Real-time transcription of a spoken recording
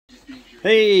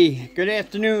Hey, good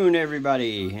afternoon,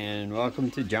 everybody, and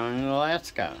welcome to John in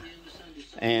Alaska.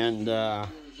 And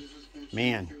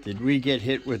man, did we get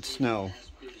hit with snow?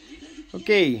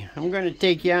 Okay, I'm going to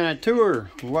take you on a tour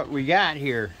of what we got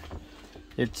here.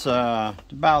 It's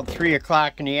about 3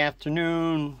 o'clock in the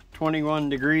afternoon, 21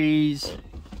 degrees,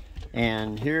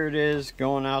 and here it is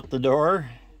going out the door.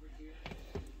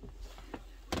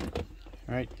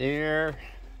 Right there.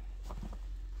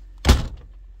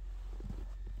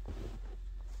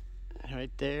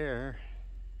 Right there.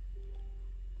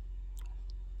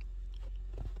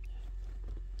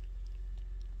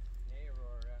 Hey,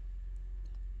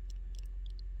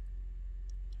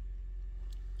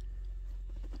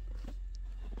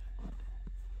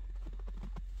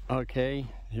 Aurora. Okay,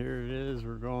 here it is.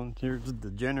 We're going. Here's the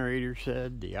generator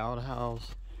shed, the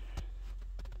outhouse.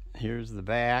 Here's the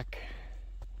back.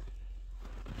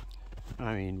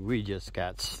 I mean, we just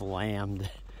got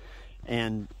slammed.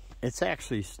 And it's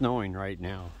actually snowing right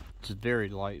now, just very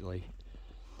lightly,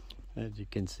 as you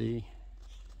can see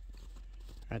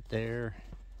right there.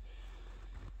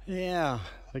 Yeah,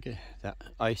 look at the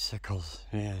icicles,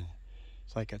 man.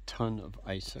 It's like a ton of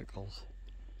icicles.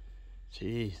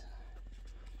 Jeez.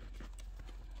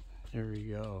 There we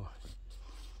go.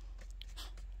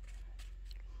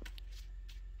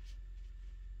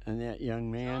 And that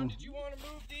young man. John, did you want to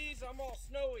move these? I'm all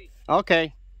snowy.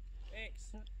 Okay.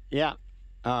 Thanks. Yeah.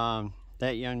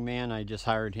 That young man, I just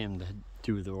hired him to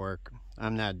do the work.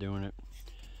 I'm not doing it.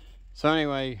 So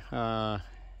anyway,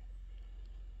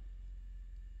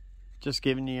 just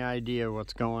giving you an idea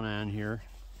what's going on here.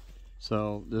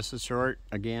 So this is short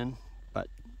again, but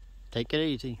take it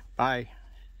easy. Bye.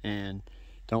 And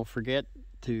don't forget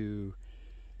to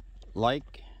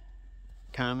like,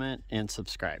 comment, and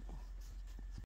subscribe.